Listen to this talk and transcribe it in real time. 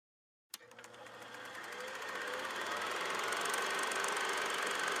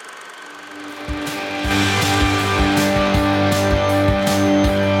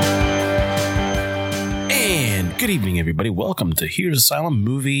everybody. Welcome to Here's Asylum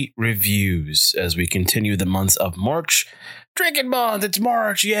Movie Reviews as we continue the month of March. Drinking month, it's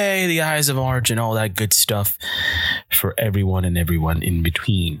March, yay, the eyes of March and all that good stuff for everyone and everyone in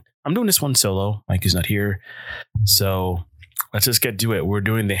between. I'm doing this one solo. Mike is not here, so let's just get to it. We're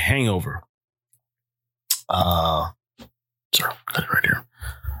doing The Hangover. Sorry, got it right here.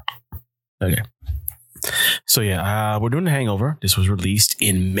 Okay. So we're doing The Hangover. This was released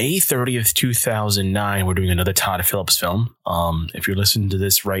in May 30th, 2009. We're doing another Todd Phillips film. If you're listening to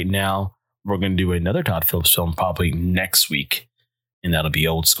this right now, we're going to do another Todd Phillips film probably next week. And that'll be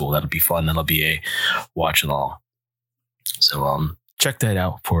old school. That'll be fun. That'll be a watch along. So check that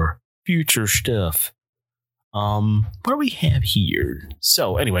out for future stuff. What do we have here?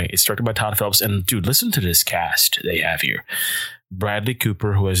 So anyway, it's directed by Todd Phillips. And dude, listen to this cast they have here. Bradley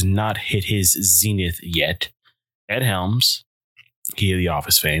Cooper, who has not hit his zenith yet. Ed Helms, he of The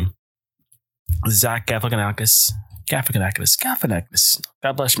Office fame. Zach Galifianakis.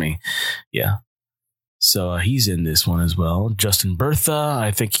 God bless me. Yeah. So he's in this one as well. Justin Bertha,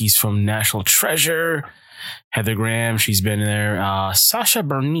 I think he's from National Treasure. Heather Graham, she's been there. Sasha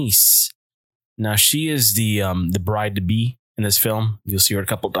Bernice. Now she is the bride to be in this film. You'll see her a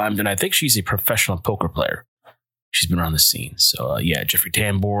couple times, and I think she's a professional poker player. She's been around the scene. So, Jeffrey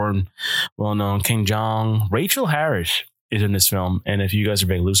Tambor, well-known King Jong. Rachel Harris is in this film. And if you guys are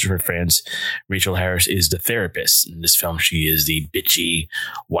big Lucifer fans, Rachel Harris is the therapist. In this film, she is the bitchy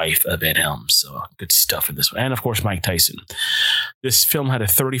wife of Ed Helms. So, good stuff in this one. And, of course, Mike Tyson. This film had a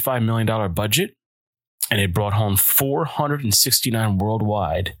 $35 million budget, and it brought home $469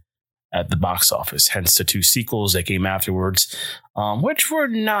 worldwide at the box office. Hence the two sequels that came afterwards, which were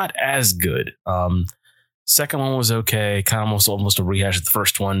not as good. Second one was okay, kind of almost a rehash of the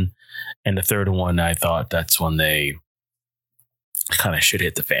first one. And the third one, I thought that's when they kind of shit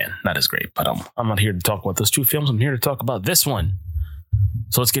hit the fan. Not as great, but I'm not here to talk about those two films. I'm here to talk about this one.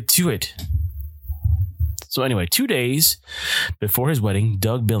 So let's get to it. So anyway, 2 days before his wedding,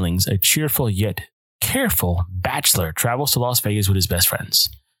 Doug Billings, a cheerful yet careful bachelor, travels to Las Vegas with his best friends.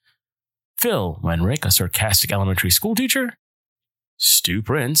 Phil Wenrick, a sarcastic elementary school teacher. Stu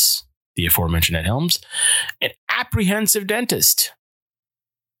Prince, the aforementioned Ed Helms, an apprehensive dentist.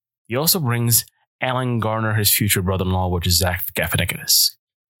 He also brings Alan Garner, his future brother-in-law, which is Zach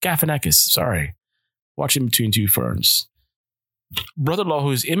Galifianakis, sorry. Watching Between Two Ferns. Brother-in-law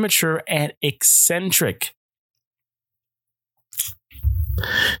who is immature and eccentric.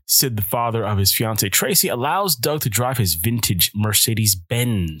 Sid, the father of his fiancée Tracy, allows Doug to drive his vintage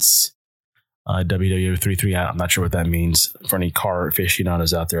Mercedes-Benz. WW33, I'm not sure what that means. For any car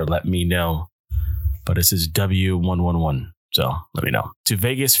aficionados out there, let me know. But it says W111, so let me know. To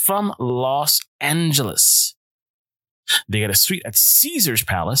Vegas from Los Angeles. They get a suite at Caesar's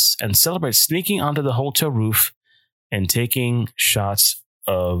Palace and celebrate sneaking onto the hotel roof and taking shots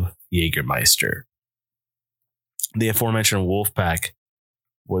of Jägermeister. The aforementioned Wolfpack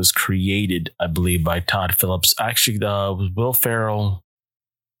was created, I believe, by Todd Phillips. Actually, it was Will Ferrell.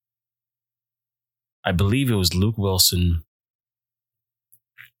 I believe it was Luke Wilson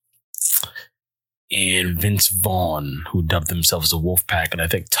and Vince Vaughn who dubbed themselves the Wolfpack. And I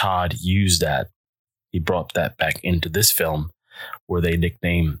think Todd used that. He brought that back into this film where they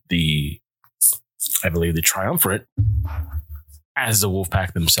nicknamed the Triumvirate as the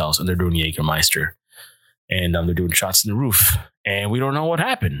Wolfpack themselves. And they're doing Jägermeister. And they're doing shots in the roof. And we don't know what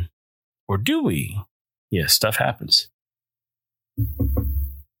happened. Or do we? Yeah, stuff happens.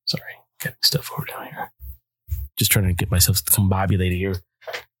 Sorry. Getting stuff over down here. Just trying to get myself combobulated here.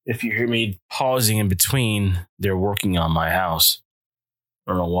 If you hear me pausing in between, they're working on my house.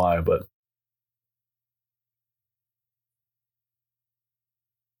 I don't know why, but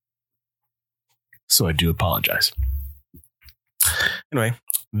so I do apologize. Anyway,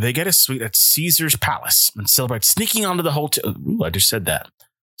 they get a suite at Caesar's Palace and celebrate sneaking onto the hotel. Ooh, I just said that.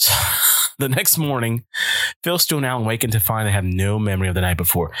 The next morning, Phil, Stu, and Alan waken to find they have no memory of the night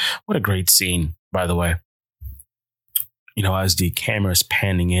before. What a great scene, by the way. You know, as the camera is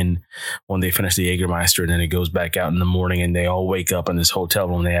panning in when they finish the Jägermeister, and then it goes back out in the morning, and they all wake up in this hotel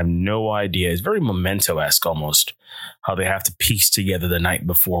room. They have no idea. It's very Memento-esque almost, how they have to piece together the night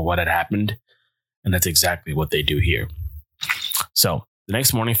before what had happened. And that's exactly what they do here. So the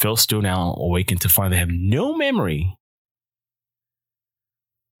next morning, Phil, Stu, and Alan awaken to find they have no memory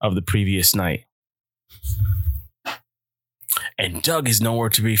of the previous night. And Doug is nowhere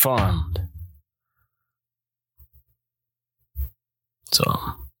to be found. So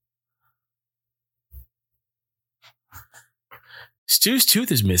Stu's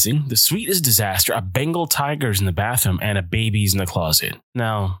tooth is missing. The suite is a disaster. A Bengal tiger's in the bathroom and a baby's in the closet.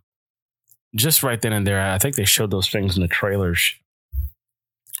 Now, just right then and there, I think they showed those things in the trailers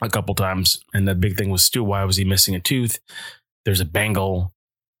a couple times. And the big thing was Stu, why was he missing a tooth? There's a bangle.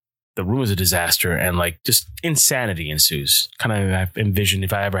 The room is a disaster, and like just insanity ensues. Kind of I've envisioned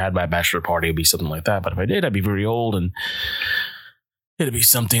if I ever had my bachelor party, it'd be something like that. But if I did, I'd be very old, and it'd be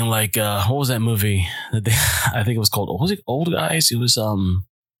something like what was that movie? I think it was called. Was it Old Guys? It was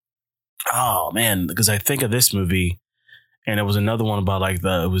oh man, because I think of this movie, and it was another one about like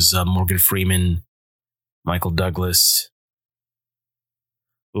it was Morgan Freeman, Michael Douglas.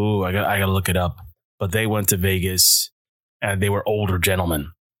 Ooh, I gotta look it up. But they went to Vegas, and they were older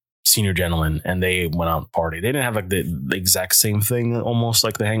gentlemen. Senior gentlemen, and they went out and party. They didn't have like the exact same thing almost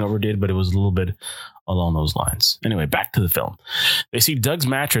like The Hangover did, but it was a little bit along those lines. Anyway, back to the film. They see Doug's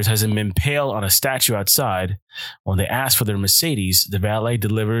mattress has been impaled on a statue outside. When they ask for their Mercedes, the valet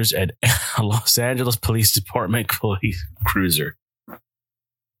delivers a Los Angeles Police Department police cruiser.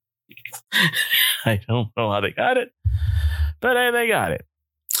 I don't know how they got it, but hey, they got it.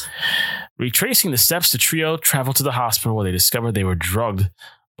 Retracing the steps, the trio travel to the hospital where they discover they were drugged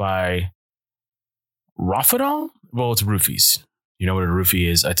by Rofidol? Well, it's roofies. You know what a roofie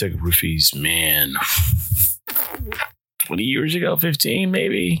is? I took roofies, man, 20 years ago, 15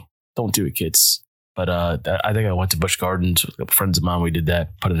 maybe. Don't do it, kids. But I think I went to Busch Gardens with a couple friends of mine. We did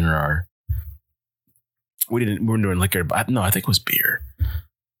that, put it in our... we weren't doing liquor, but no, I think it was beer.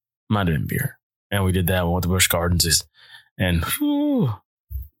 Might have been beer. And we did that. We went to Busch Gardens, and whew,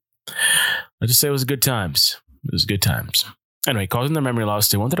 I just say it was good times. It was good times. Anyway, causing their memory loss,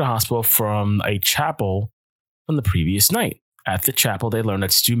 they went to the hospital from a chapel from the previous night. At the chapel, they learned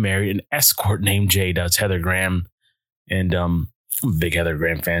that Stu married an escort named Jade. That's Heather Graham. And I'm a big Heather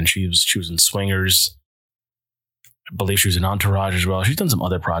Graham fan. She was in Swingers. I believe she was in Entourage as well. She's done some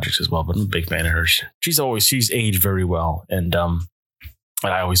other projects as well, but I'm a big fan of hers. She's aged very well. And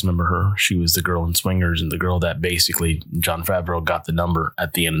I always remember her. She was the girl in Swingers and the girl that basically Jon Favreau got the number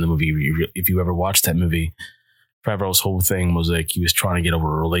at the end of the movie. If you ever watched that movie, Favreau's whole thing was like he was trying to get over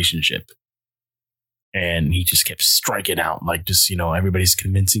a relationship, and he just kept striking out, like just, everybody's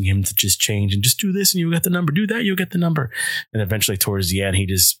convincing him to just change and just do this and you'll get the number, do that, you'll get the number. And eventually towards the end, he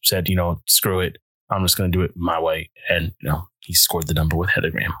just said, screw it. I'm just going to do it my way. And, he scored the number with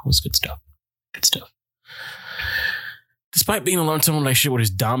Heather Graham. It was good stuff. Good stuff. Despite being in a long-term relationship with his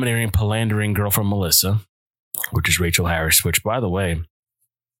domineering, philandering girlfriend, Melissa, which is Rachel Harris, which, by the way,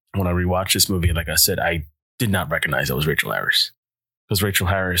 when I rewatched this movie, like I said, I did not recognize that was Rachel Harris. Because Rachel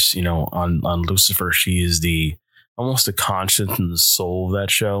Harris, on Lucifer, she is almost the conscience and the soul of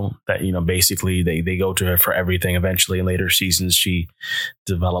that show. That, basically they go to her for everything. Eventually, in later seasons, she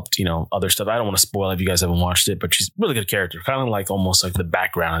developed, other stuff. I don't want to spoil it if you guys haven't watched it, but she's a really good character. Kind of like almost like the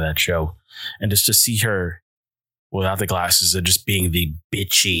background of that show. And just to see her without the glasses and just being the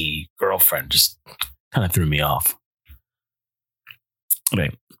bitchy girlfriend just kind of threw me off.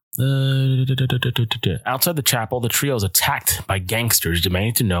 Okay. Outside the chapel, the trio is attacked by gangsters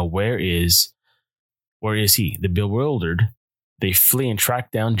demanding to know where is he. The bewildered, they flee and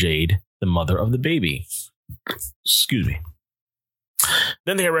track down Jade, the mother of the baby. Excuse me.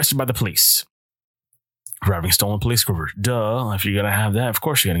 Then they are arrested by the police for having stolen police cruisers. Duh, if you're gonna have that, of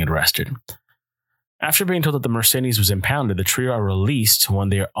course you're gonna get arrested. After being told that the Mercedes was impounded, the trio are released when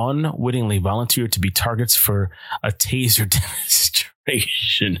they are unwittingly volunteered to be targets for a taser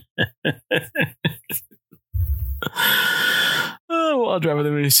demonstration. While driving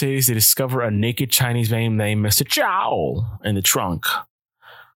the Mercedes, they discover a naked Chinese man named Mr. Chow in the trunk,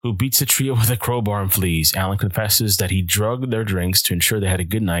 who beats the trio with a crowbar and flees. Alan confesses that he drugged their drinks to ensure they had a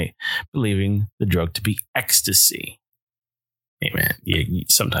good night, believing the drug to be ecstasy. Hey man,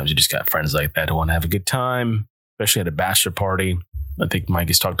 sometimes you just got friends like that who want to have a good time, especially at a bachelor party. I think Mike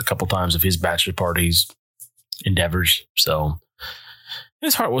has talked a couple times of his bachelor parties endeavors. So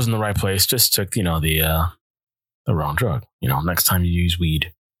his heart was in the right place. Just took, the wrong drug. Next time you use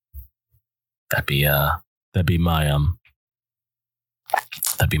weed, that'd be my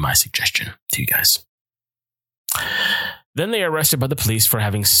suggestion to you guys. Then they are arrested by the police for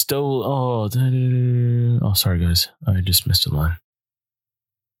having stolen. Oh, sorry, guys. I just missed a line.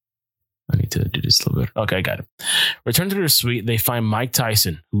 I need to do this a little bit. Okay, I got it. Return to their suite. They find Mike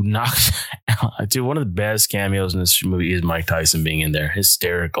Tyson, who knocked out. Dude, one of the best cameos in this movie is Mike Tyson being in there.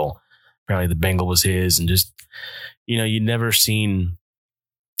 Hysterical. Apparently, the Bengal was his. And just, you never seen.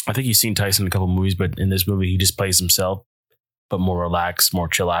 I think you've seen Tyson in a couple movies, but in this movie, he just plays himself, but more relaxed, more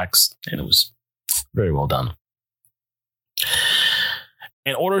chillax. And it was very well done.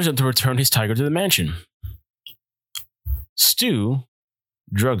 And orders him to return his tiger to the mansion. Stu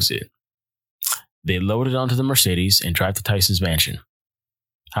drugs it. They load it onto the Mercedes and drive to Tyson's mansion.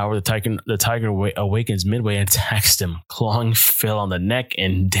 However, the tiger awakens midway and attacks them, clawing Phil on the neck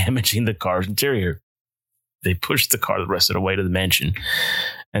and damaging the car's interior. They push the car the rest of the way to the mansion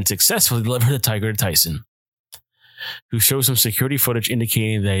and successfully deliver the tiger to Tyson, who shows some security footage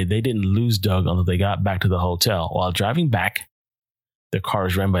indicating that they didn't lose Doug until they got back to the hotel. While driving back, the car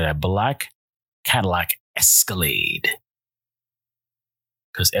is ran by that black Cadillac Escalade.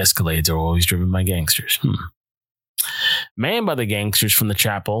 Because Escalades are always driven by gangsters. Manned by the gangsters from the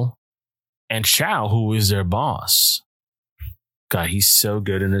chapel and Chow, who is their boss. God, he's so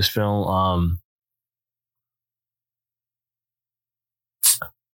good in this film.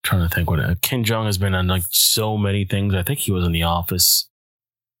 Trying to think what Kim Jong has been on like so many things. I think he was in The Office,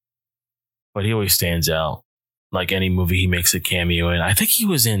 but he always stands out. Like any movie he makes a cameo in. I think he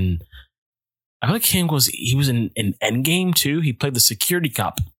was in. I feel like he was in Endgame too. He played the security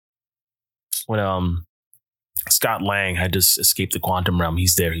cop when Scott Lang had just escaped the quantum realm.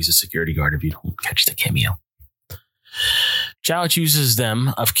 He's there. He's a security guard. If you don't catch the cameo, Chow accuses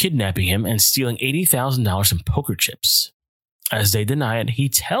them of kidnapping him and stealing $80,000 in poker chips. As they deny it, he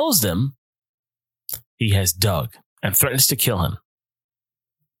tells them he has Doug and threatens to kill him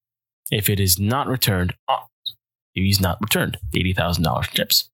if it is not returned. If he's not returned $80,000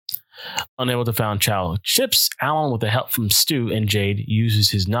 chips. Unable to find Chow chips, Alan, with the help from Stu and Jade,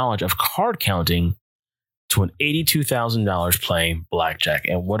 uses his knowledge of card counting to win $82,000 playing blackjack.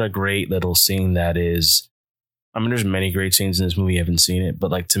 And what a great little scene that is. I mean, there's many great scenes in this movie. I haven't seen it,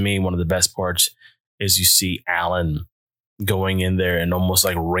 but like to me, one of the best parts is you see Alan going in there and almost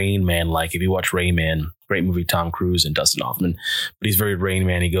like Rain Man. Like if you watch Rain Man, great movie, Tom Cruise and Dustin Hoffman, but he's very Rain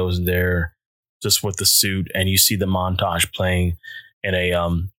Man. He goes in there just with the suit, and you see the montage playing in a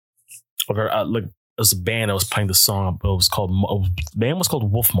like it was a band that was playing the song. The band was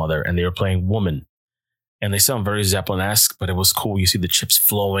called Wolf Mother, and they were playing Woman, and they sound very Zeppelin-esque, but it was cool. You see the chips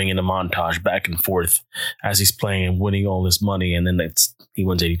flowing in a montage back and forth as he's playing and winning all this money, and then he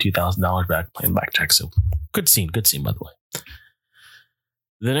wins $82,000 back playing blackjack. So good scene by the way.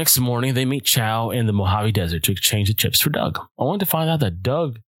 The next morning, they meet Chow in the Mojave Desert to exchange the chips for Doug. I wanted to find out that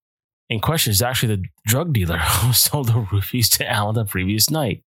Doug in question is actually the drug dealer who sold the roofies to Alan the previous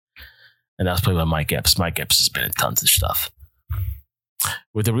night. And that was played by Mike Epps. Mike Epps has been in tons of stuff.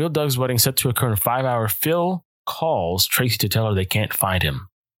 With the real Doug's wedding set to occur in a 5-hour, Phil calls Tracy to tell her they can't find him.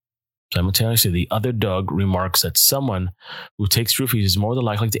 Simultaneously, the other Doug remarks that someone who takes roofies is more than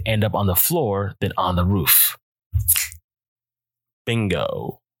likely to end up on the floor than on the roof.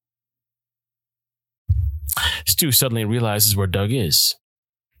 Bingo. Stu suddenly realizes where Doug is,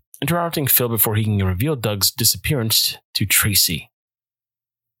 interrupting Phil before he can reveal Doug's disappearance to Tracy.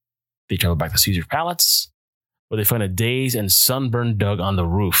 They travel back to Caesar's Palace, where they find a dazed and sunburned Doug on the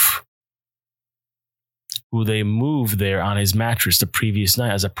roof, who they moved there on his mattress the previous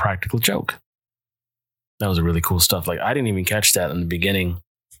night as a practical joke. That was really cool stuff. Like, I didn't even catch that in the beginning.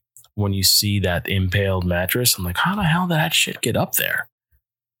 When you see that impaled mattress, I'm like, how the hell did that shit get up there?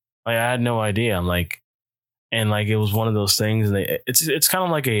 Like, I had no idea. I'm like, and like, it was one of those things. And it's kind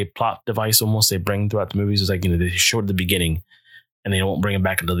of like a plot device almost they bring throughout the movies. It's like, they show it at the beginning and they won't bring it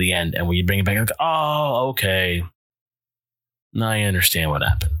back until the end. And when you bring it back, like, oh, okay. Now I understand what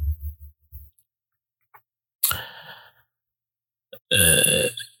happened.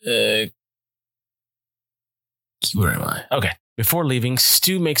 Where am I? Okay. Before leaving,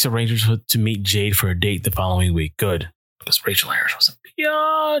 Stu makes arrangements to meet Jade for a date the following week. Good, because Rachel Harris was a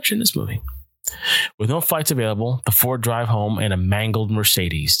biatch in this movie. With no flights available, the four drive home in a mangled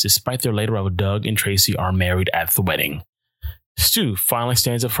Mercedes. Despite their late arrival, Doug and Tracy are married at the wedding. Stu finally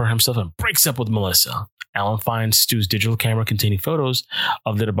stands up for himself and breaks up with Melissa. Alan finds Stu's digital camera containing photos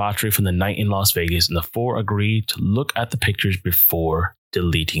of the debauchery from the night in Las Vegas, and the four agree to look at the pictures before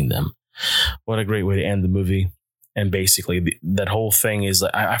deleting them. What a great way to end the movie. And basically, that whole thing is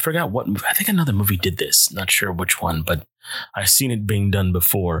like, I forgot what movie. I think another movie did this. Not sure which one, but I've seen it being done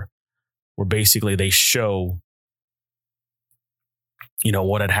before, where basically they show,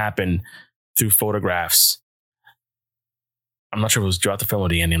 what had happened through photographs. I'm not sure if it was throughout the film or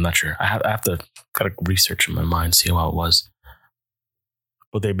the ending. I'm not sure. I have to kind of research in my mind, see how it was.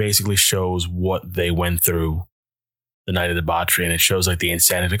 But they basically shows what they went through the night of the debauchery, and it shows like the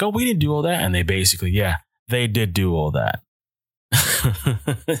insanity. Like, oh, we didn't do all that. And they basically, they did do all that.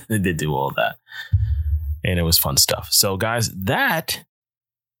 They did do all that. And it was fun stuff. So, guys, that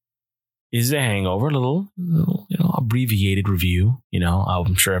is The Hangover. A little abbreviated review.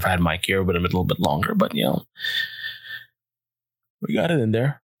 I'm sure if I had Mike here, it would have been a little bit longer. But, we got it in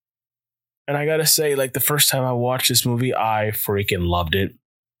there. And I got to say, like, the first time I watched this movie, I freaking loved it.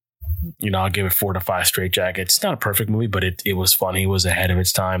 I'll give it 4 to 5 straight jackets. It's not a perfect movie, but it was funny. It was ahead of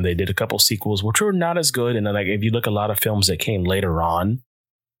its time. They did a couple sequels, which were not as good. And then, like, if you look at a lot of films that came later on,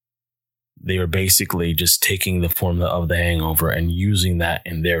 they were basically just taking the formula of The Hangover and using that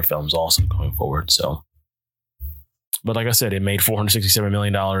in their films also going forward. So, but like I said, it made $467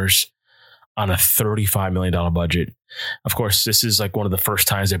 million on a $35 million budget. Of course, this is like one of the first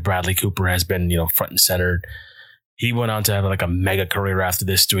times that Bradley Cooper has been, front and center. He went on to have like a mega career after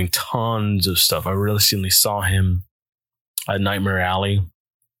this, doing tons of stuff. I recently saw him at Nightmare Alley,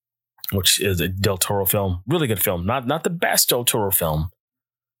 which is a Del Toro film. Really good film. Not the best Del Toro film,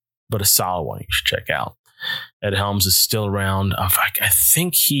 but a solid one you should check out. Ed Helms is still around. I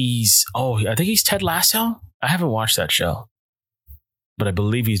think he's Ted Lasso. I haven't watched that show, but I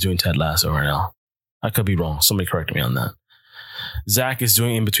believe he's doing Ted Lasso right now. I could be wrong. Somebody correct me on that. Zach is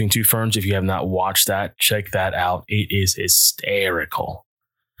doing In Between Two Ferns. If you have not watched that, check that out. It is hysterical.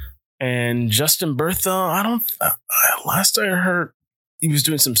 And Justin Bertha, last I heard, he was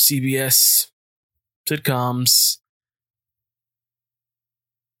doing some CBS sitcoms.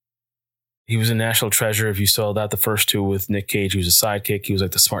 He was in National Treasure. If you saw that, the first two with Nick Cage, he was a sidekick. He was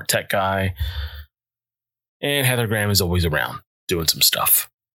like the smart tech guy. And Heather Graham is always around doing some stuff.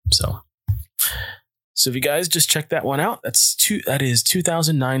 So if you guys just check that one out, that is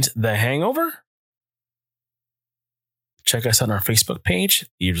 2009's The Hangover. Check us out on our Facebook page,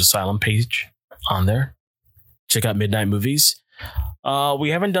 the Ears Asylum page on there. Check out Midnight Movies. We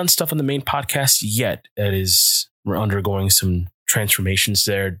haven't done stuff on the main podcast yet. We're undergoing some transformations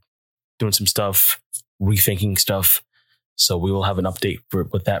there, doing some stuff, rethinking stuff. So we will have an update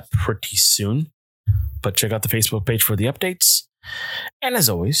with that pretty soon. But check out the Facebook page for the updates. And as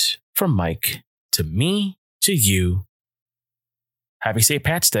always, from Mike to me to you, happy St.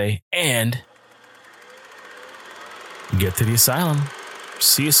 Pat's Day, and get to the asylum.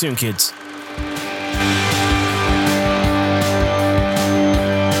 See you soon, kids.